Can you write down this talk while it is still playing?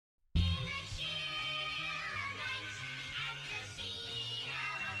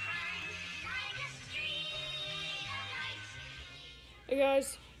Hey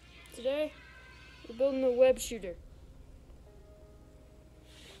guys, today we're building a web shooter.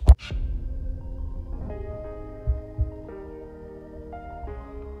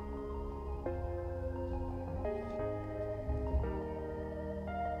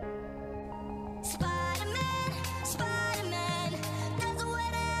 Spider-Man, Spider-Man, does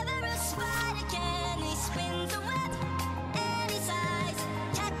whatever a spider can. He spins a web any size,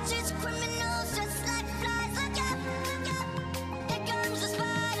 catches criminals just like flies. Look out, here comes the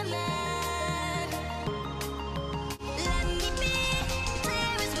Spider-Man. Let me be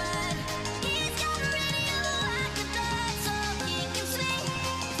clear as mud. He's got a radio like a thread, so he can swing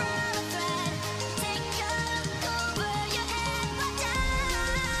from a thread. Take a look over your head, watch out.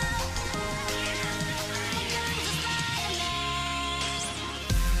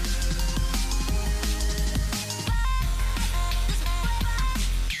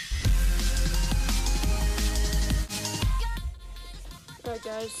 Alright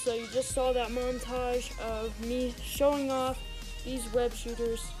guys, so you just saw that montage of me showing off these web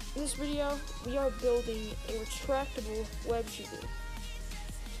shooters. In this video, we are building a retractable web shooter.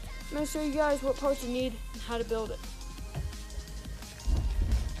 I'm going to show you guys what parts you need and how to build it.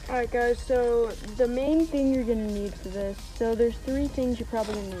 Alright guys, so the main thing you're going to need for this, so there's three things you're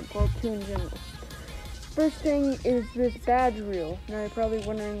probably going to need, well, two in general. First thing is this badge reel. Now you're probably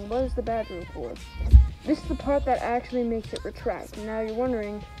wondering, what is the badge reel for? This is the part that actually makes it retract. Now you're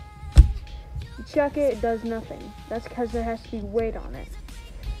wondering, you chuck it, it does nothing. That's because there has to be weight on it.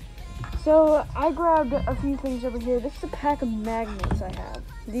 So I grabbed a few things over here. This is a pack of magnets I have.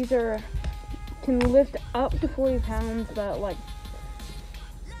 These can lift up to 40 pounds, but like,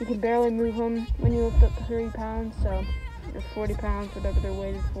 you can barely move them when you lift up to 30 pounds, so, or 40 pounds, whatever they're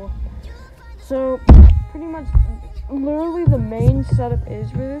weighted for. So, pretty much, literally the main setup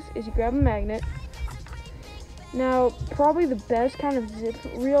is for this, is you grab a magnet. Now, probably the best kind of zip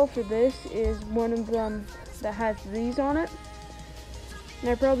reel for this is one of them that has these on it. And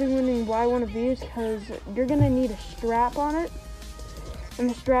you're probably wondering why one of these, because you're going to need a strap on it. And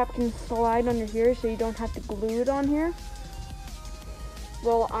the strap can slide under here, so you don't have to glue it on here.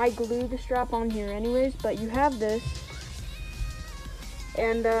 Well, I glue the strap on here anyways, but you have this.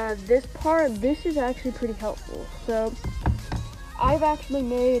 And this is actually pretty helpful. So, I've actually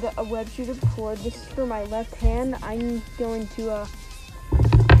made a web shooter before. This is for my left hand. I'm going to,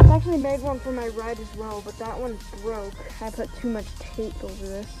 I've actually made one for my right as well, but that one broke. I put too much tape over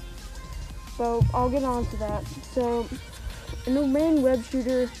this. So, I'll get on to that. So, in the main web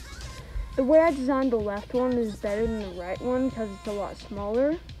shooter, the way I designed the left one is better than the right one because it's a lot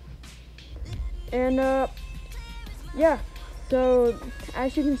smaller. And, yeah. So,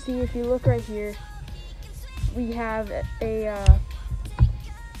 as you can see, if you look right here, we have a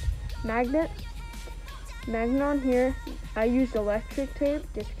magnet on here. I used electric tape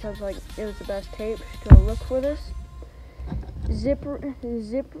just because like it was the best tape to look for this.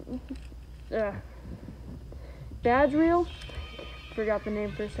 Badge reel. Forgot the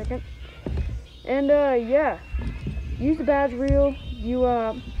name for a second. And yeah, use the badge reel.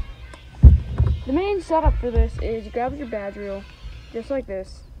 The main setup for this is you grab your badge reel, just like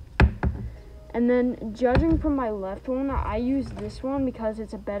this. And then, judging from my left one, I use this one because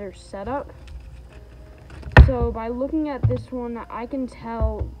it's a better setup. So, by looking at this one, I can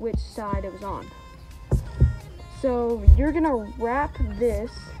tell which side it was on. So, you're going to wrap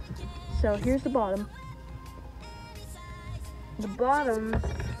this. So, here's the bottom. The bottom,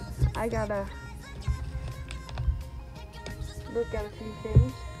 I gotta look at a few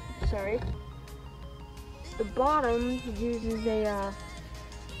things. Sorry. The bottom uses a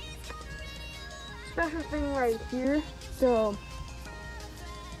special thing right here, so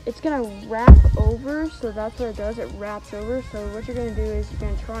it's gonna wrap over, so that's what it does, it wraps over. So what you're gonna do is you're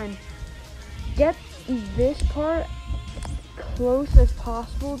gonna try and get this part close as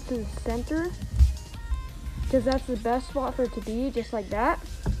possible to the center, because that's the best spot for it to be, just like that.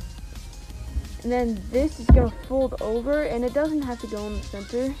 And then this is gonna fold over, and it doesn't have to go in the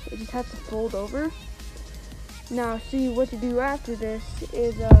center, it just has to fold over. Now see, what you do after this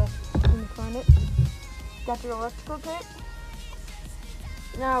is, let me find it. Got your electrical tape.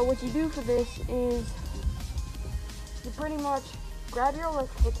 Now what you do for this is you pretty much grab your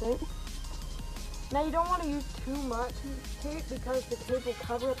electrical tape. Now you don't want to use too much tape because the tape will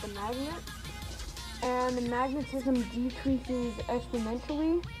cover up the magnet, and the magnetism decreases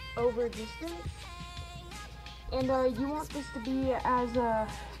exponentially over distance. And you want this to be as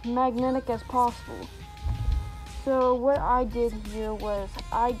magnetic as possible. So what I did here was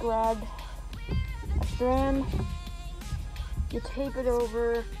I grabbed a strand, you tape it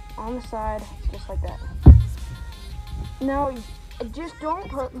over on the side, just like that. Now, just don't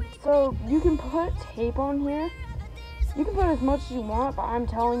put, so you can put tape on here. You can put as much as you want, but I'm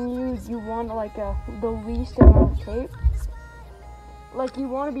telling you, you want like the least amount of tape. Like you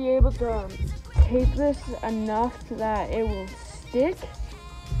want to be able to tape this enough that it will stick,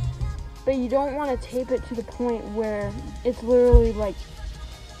 but you don't want to tape it to the point where it's literally like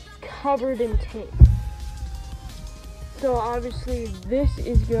covered in tape. So obviously this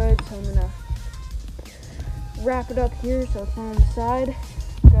is good, so I'm gonna wrap it up here so it's on the side.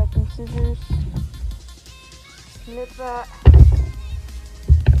 Grab some scissors, snip that,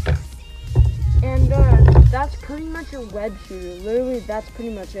 and that's pretty much your web shooter. Literally, that's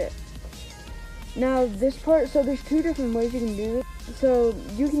pretty much it. Now this part, so there's two different ways you can do this. So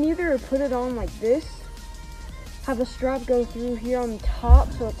you can either put it on like this, have a strap go through here on the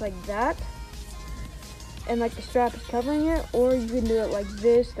top, so it's like that, and like the strap is covering it, or you can do it like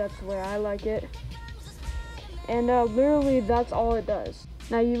this. That's the way I like it. And literally that's all it does.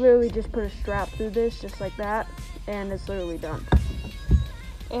 Now you literally just put a strap through this just like that, and it's literally done.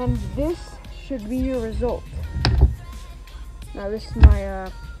 And this should be your result. Now this is my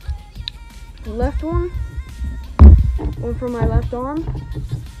left one for my left arm.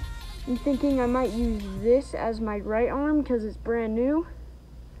 I'm thinking I might use this as my right arm because it's brand new,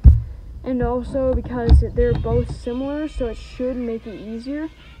 and also because they're both similar, so it should make it easier.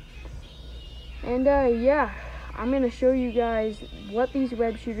 And yeah, I'm going to show you guys what these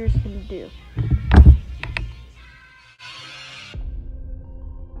web shooters can do.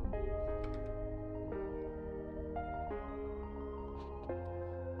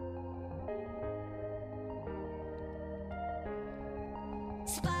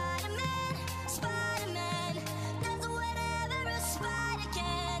 Spider-Man, Spider-Man, does whatever a spider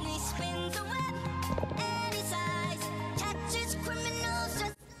can. He spins a web any size, catches criminals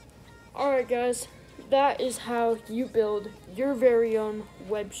just... Alright guys, that is how you build your very own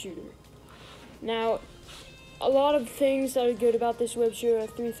web shooter. Now, a lot of things that are good about this web shooter are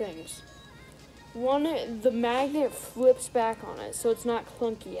three things. One, the magnet flips back on it, so it's not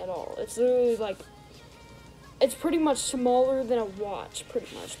clunky at all. It's literally like, it's pretty much smaller than a watch,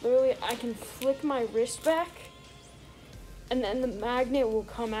 pretty much. Literally, I can flick my wrist back, and then the magnet will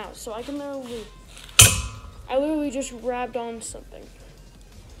come out. So I can literally just grabbed on something.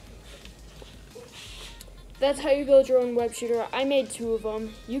 That's how you build your own web shooter. I made 2 of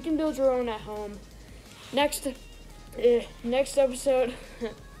them. You can build your own at home. Next episode,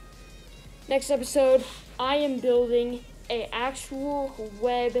 I am building a actual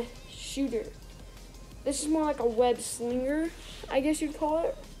web shooter. This is more like a web slinger, I guess you'd call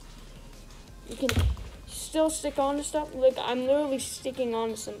it. You can still stick on to stuff. Look, I'm literally sticking on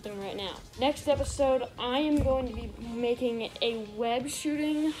to something right now. Next episode, I am going to be making a web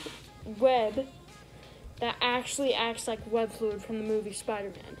shooting web that actually acts like web fluid from the movie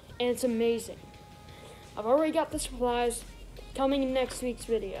Spider-Man. And it's amazing. I've already got the supplies coming in next week's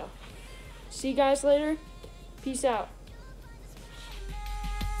video. See you guys later. Peace out.